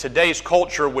you that today's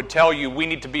culture would tell you we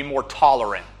need to be more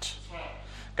tolerant.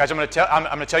 Guys, I'm going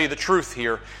to tell you the truth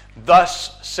here.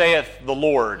 Thus saith the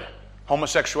Lord,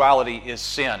 homosexuality is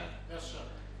sin.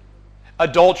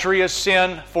 Adultery is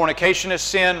sin. Fornication is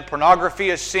sin. Pornography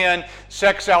is sin.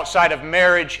 Sex outside of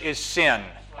marriage is sin.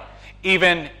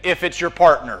 Even if it's your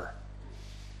partner.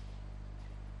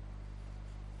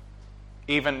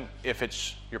 Even if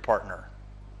it's your partner.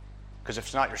 Because if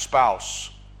it's not your spouse,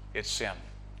 it's sin.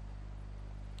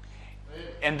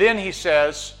 And then he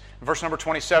says, in verse number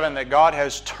 27, that God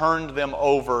has turned them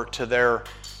over to their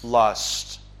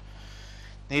lust.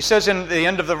 He says in the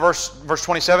end of the verse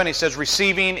 27, he says,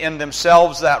 receiving in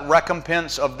themselves that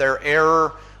recompense of their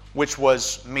error, which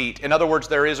was meet. In other words,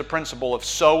 there is a principle of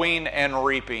sowing and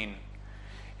reaping.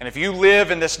 And if you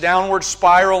live in this downward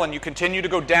spiral and you continue to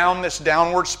go down this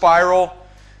downward spiral,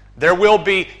 there will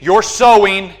be your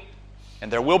sowing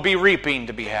and there will be reaping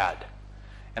to be had.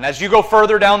 And as you go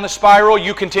further down the spiral,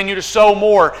 you continue to sow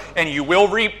more and you will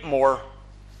reap more.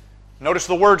 Notice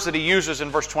the words that he uses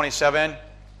in verse 27.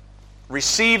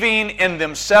 Receiving in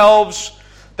themselves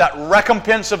that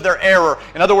recompense of their error.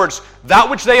 In other words, that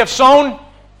which they have sown,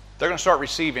 they're going to start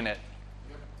receiving it.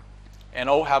 And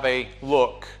oh, have a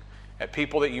look at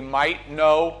people that you might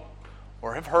know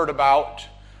or have heard about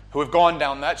who have gone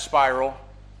down that spiral,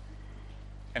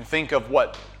 and think of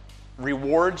what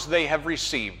rewards they have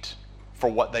received for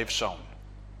what they've sown.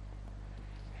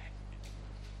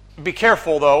 Be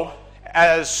careful, though,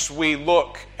 as we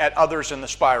look at others in the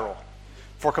spiral.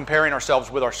 For comparing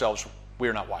ourselves with ourselves, we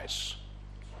are not wise.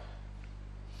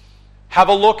 Have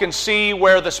a look and see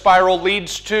where the spiral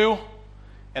leads to,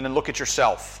 and then look at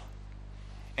yourself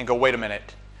and go, wait a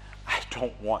minute, I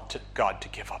don't want God to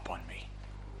give up on me.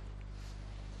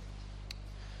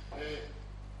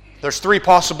 There's three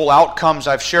possible outcomes.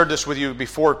 I've shared this with you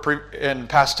before in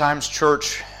past times,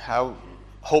 church. I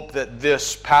hope that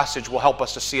this passage will help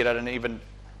us to see it at an even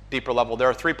deeper level. There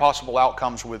are three possible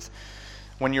outcomes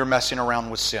when you're messing around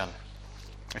with sin.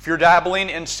 If you're dabbling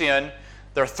in sin,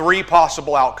 there are three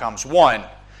possible outcomes. One,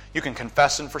 you can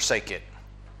confess and forsake it.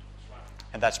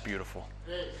 And that's beautiful.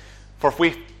 For if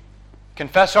we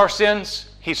confess our sins,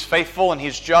 He's faithful and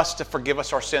He's just to forgive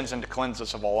us our sins and to cleanse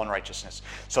us of all unrighteousness.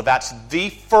 So that's the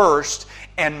first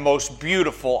and most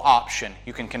beautiful option.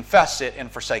 You can confess it and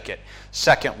forsake it.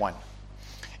 Second one,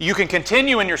 you can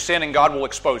continue in your sin and God will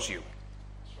expose you.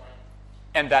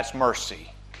 And that's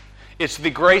mercy. It's the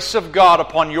grace of God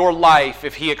upon your life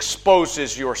if He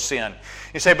exposes your sin.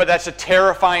 You say, but that's a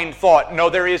terrifying thought. No,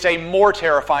 there is a more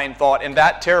terrifying thought, and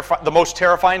the most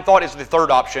terrifying thought is the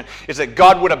third option, is that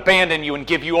God would abandon you and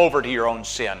give you over to your own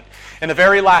sin. And the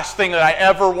very last thing that I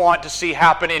ever want to see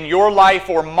happen in your life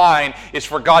or mine is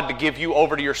for God to give you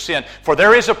over to your sin. For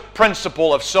there is a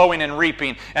principle of sowing and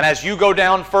reaping, and as you go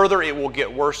down further, it will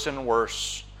get worse and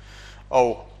worse.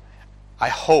 Oh, I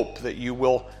hope that you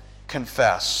will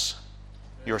confess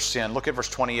your sin. Look at verse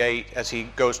 28 as he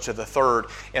goes to the third.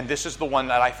 And this is the one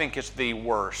that I think is the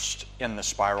worst in the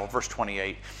spiral. Verse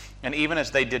 28. And even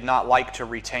as they did not like to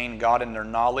retain God in their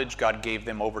knowledge, God gave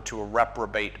them over to a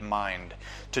reprobate mind,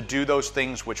 to do those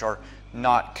things which are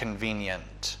not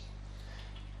convenient.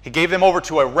 He gave them over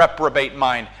to a reprobate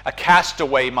mind, a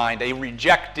castaway mind, a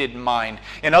rejected mind.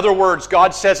 In other words,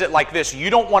 God says it like this: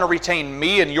 you don't want to retain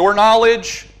me and your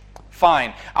knowledge?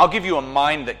 Fine. I'll give you a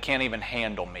mind that can't even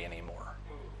handle me anymore.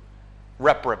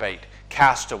 Reprobate,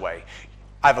 castaway.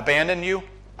 I've abandoned you,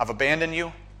 I've abandoned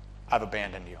you, I've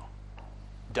abandoned you.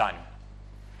 Done.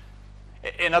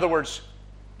 In other words,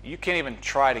 you can't even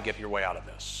try to get your way out of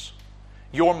this.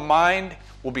 Your mind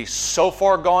will be so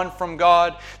far gone from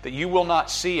God that you will not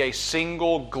see a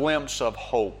single glimpse of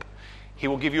hope. He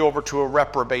will give you over to a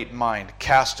reprobate mind,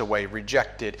 castaway,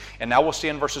 rejected. And now we'll see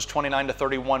in verses 29 to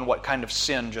 31 what kind of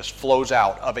sin just flows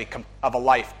out of a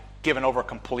life given over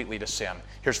completely to sin.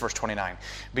 Here's verse 29.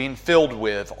 Being filled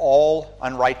with all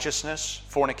unrighteousness,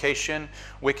 fornication,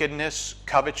 wickedness,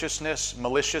 covetousness,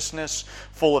 maliciousness,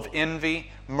 full of envy,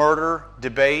 murder,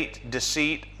 debate,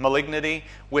 deceit, malignity,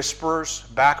 whisperers,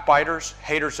 backbiters,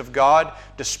 haters of God,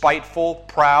 despiteful,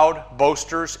 proud,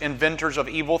 boasters, inventors of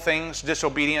evil things,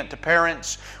 disobedient to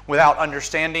parents, without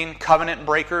understanding, covenant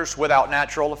breakers, without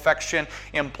natural affection,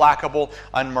 implacable,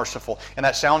 unmerciful. And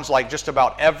that sounds like just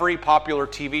about every popular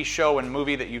TV show and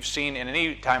movie that you've seen in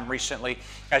any time recently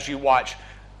as you watch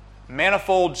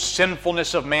manifold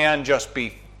sinfulness of man just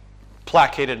be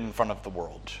placated in front of the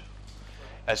world.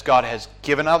 As God has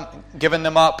given them up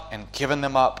and given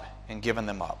them up and given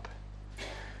them up.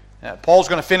 Now, Paul's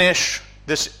going to finish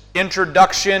this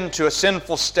introduction to a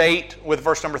sinful state with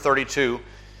verse number 32.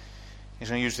 He's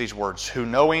going to use these words: who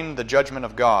knowing the judgment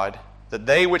of God, that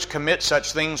they which commit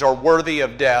such things are worthy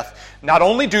of death, not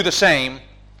only do the same,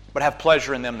 but have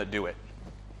pleasure in them that do it.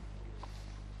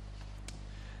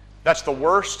 That's the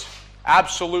worst,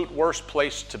 absolute worst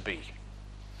place to be.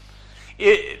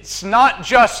 It's not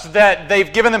just that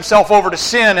they've given themselves over to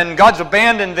sin and God's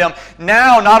abandoned them.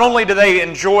 Now, not only do they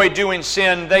enjoy doing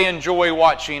sin, they enjoy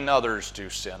watching others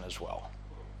do sin as well.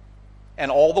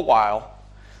 And all the while,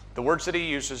 the words that he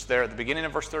uses there at the beginning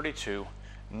of verse 32,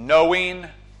 knowing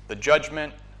the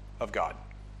judgment of God.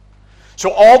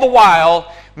 So all the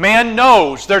while, man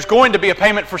knows there's going to be a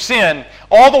payment for sin.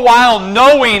 All the while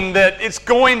knowing that it's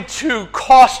going to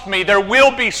cost me, there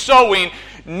will be sowing,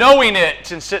 knowing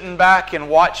it and sitting back and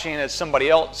watching as somebody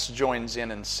else joins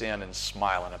in sin and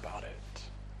smiling about it.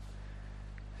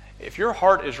 If your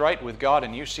heart is right with God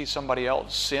and you see somebody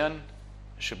else sin,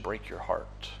 it should break your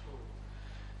heart.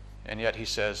 And yet he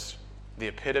says, the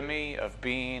epitome of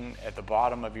being at the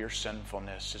bottom of your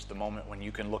sinfulness is the moment when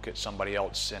you can look at somebody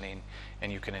else sinning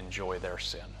and you can enjoy their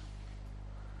sin.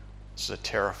 This is a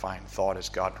terrifying thought as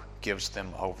God gives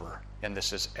them over. And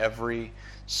this is every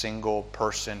single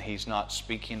person. He's not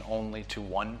speaking only to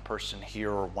one person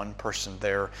here or one person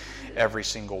there. Every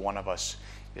single one of us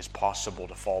is possible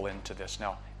to fall into this.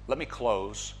 Now, let me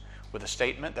close with a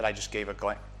statement that I just gave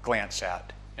a glance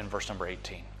at in verse number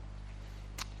 18.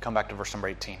 Come back to verse number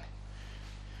 18.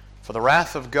 For the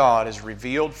wrath of God is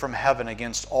revealed from heaven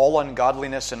against all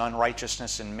ungodliness and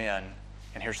unrighteousness in men,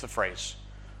 and here's the phrase,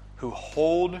 who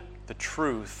hold the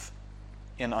truth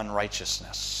in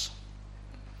unrighteousness.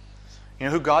 You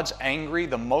know who God's angry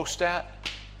the most at?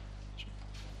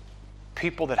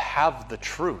 People that have the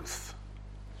truth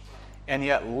and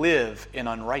yet live in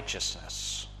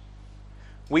unrighteousness.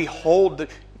 We hold the...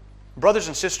 Brothers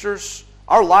and sisters,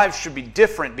 our lives should be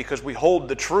different because we hold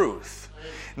the truth.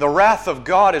 The wrath of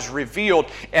God is revealed,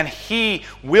 and He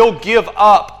will give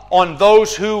up on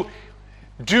those who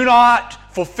do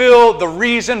not fulfill the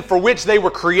reason for which they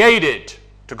were created,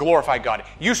 to glorify God.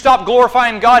 You stop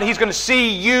glorifying God, He's going to see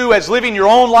you as living your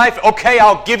own life. Okay,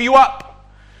 I'll give you up.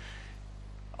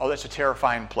 Oh, that's a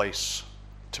terrifying place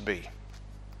to be.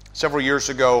 Several years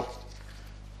ago,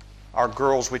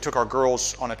 we took our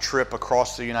girls on a trip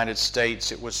across the United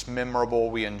States. It was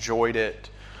memorable. We enjoyed it.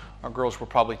 Our girls were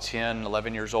probably 10,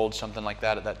 11 years old, something like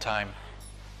that at that time.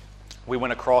 We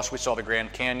went across. We saw the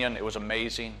Grand Canyon. It was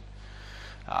amazing.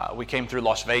 We came through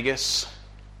Las Vegas,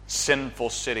 sinful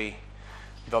city.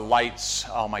 The lights,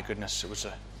 oh my goodness, it was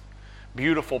a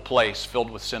beautiful place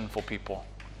filled with sinful people.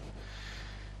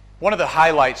 One of the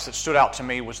highlights that stood out to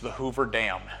me was the Hoover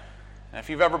Dam. And if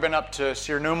you've ever been up to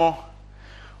Sirnumo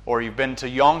or you've been to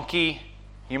Yonke,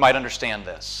 you might understand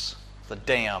this. The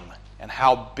dam and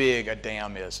how big a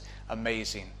dam is.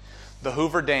 Amazing. The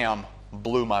Hoover Dam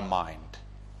blew my mind.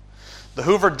 The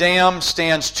Hoover Dam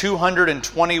stands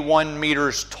 221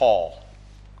 meters tall.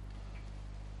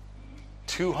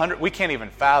 We can't even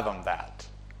fathom that.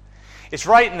 It's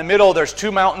right in the middle. There's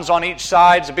two mountains on each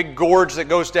side. It's a big gorge that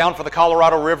goes down for the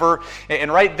Colorado River.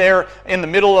 And right there in the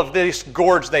middle of this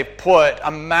gorge, they've put a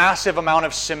massive amount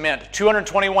of cement,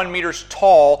 221 meters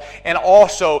tall, and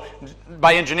also,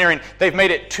 by engineering, they've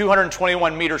made it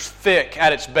 221 meters thick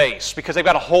at its base because they've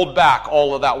got to hold back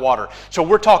all of that water. So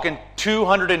we're talking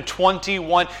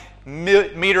 221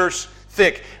 meters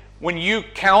thick. When you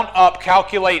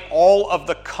calculate all of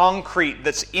the concrete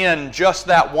that's in just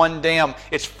that one dam,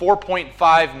 it's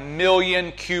 4.5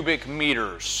 million cubic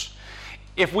meters.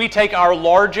 If we take our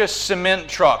largest cement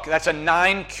truck, that's a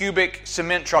 9 cubic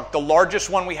cement truck, the largest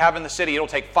one we have in the city, it'll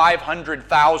take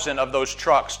 500,000 of those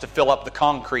trucks to fill up the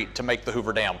concrete to make the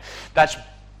Hoover Dam. That's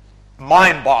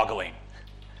mind-boggling.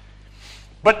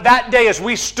 But that day as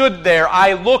we stood there,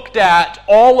 I looked at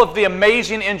all of the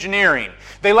amazing engineering.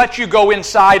 They let you go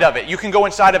inside of it. You can go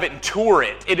inside of it and tour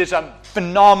it. It is a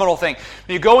phenomenal thing.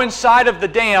 You go inside of the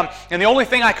dam, and the only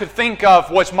thing I could think of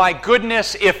was, my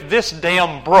goodness, if this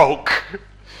dam broke.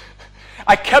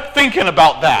 I kept thinking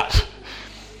about that.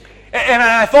 And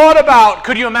I thought about,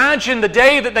 could you imagine the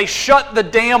day that they shut the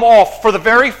dam off for the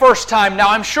very first time? Now,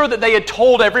 I'm sure that they had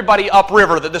told everybody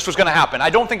upriver that this was going to happen. I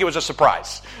don't think it was a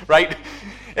surprise, right?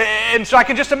 And so I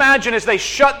can just imagine as they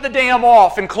shut the dam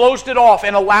off and closed it off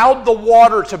and allowed the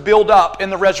water to build up in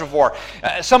the reservoir.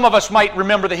 Some of us might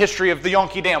remember the history of the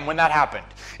Yonke Dam when that happened.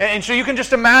 And so you can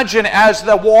just imagine as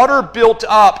the water built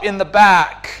up in the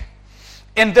back,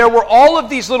 and there were all of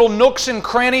these little nooks and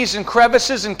crannies and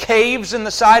crevices and caves in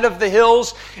the side of the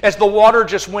hills as the water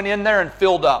just went in there and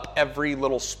filled up every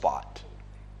little spot.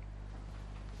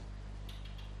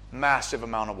 Massive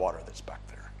amount of water that's back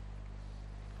there.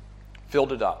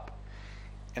 Filled it up,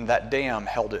 and that dam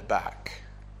held it back.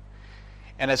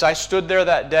 And as I stood there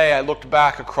that day, I looked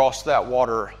back across that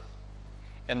water,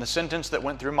 and the sentence that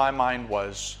went through my mind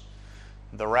was,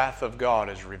 the wrath of God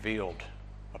is revealed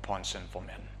upon sinful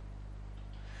men.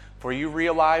 For you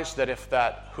realize that if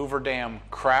that Hoover Dam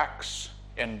cracks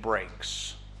and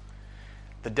breaks,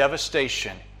 the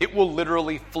devastation, it will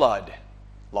literally flood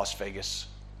Las Vegas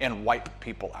and wipe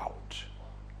people out.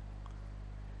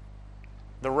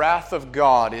 The wrath of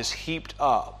God is heaped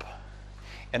up,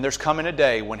 and there's coming a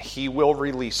day when He will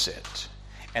release it,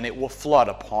 and it will flood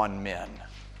upon men.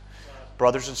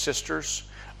 Brothers and sisters,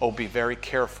 be very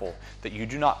careful that you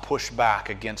do not push back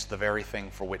against the very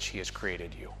thing for which He has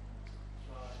created you.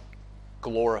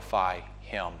 Glorify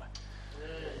Him.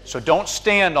 So don't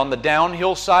stand on the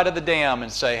downhill side of the dam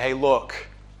and say, hey, look,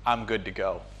 I'm good to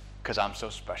go because I'm so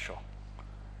special.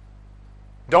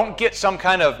 Don't get some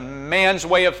kind of man's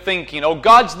way of thinking, oh,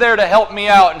 God's there to help me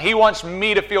out and He wants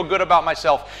me to feel good about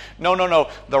myself. No.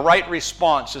 The right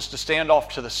response is to stand off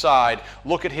to the side,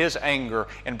 look at His anger,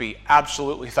 and be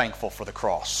absolutely thankful for the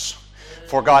cross.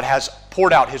 For God has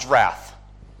poured out His wrath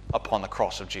upon the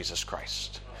cross of Jesus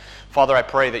Christ. Father, I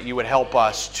pray that You would help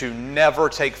us to never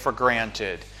take for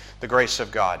granted the grace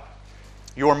of God.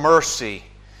 Your mercy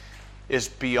is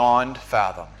beyond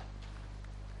fathom.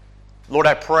 Lord,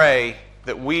 I pray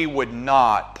that we would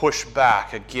not push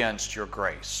back against your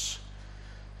grace.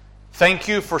 Thank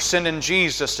you for sending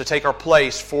Jesus to take our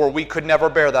place, for we could never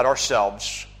bear that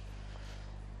ourselves.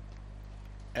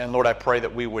 And Lord, I pray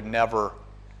that we would never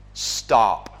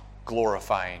stop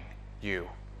glorifying you.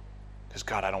 Because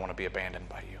God, I don't want to be abandoned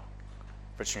by you.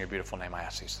 For it's in your beautiful name I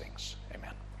ask these things.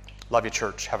 Amen. Love you,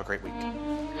 church. Have a great week.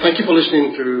 Thank you for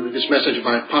listening to this message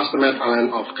by Pastor Matt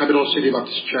Allen of Capital City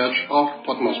Baptist Church of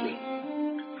Port Moresby.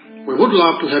 We would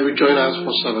love to have you join us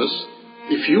for service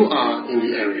if you are in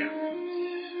the area.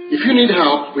 If you need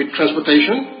help with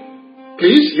transportation,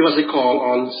 please give us a call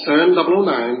on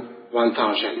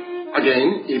 709-1000.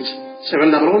 Again, it's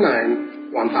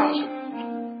 709-1000.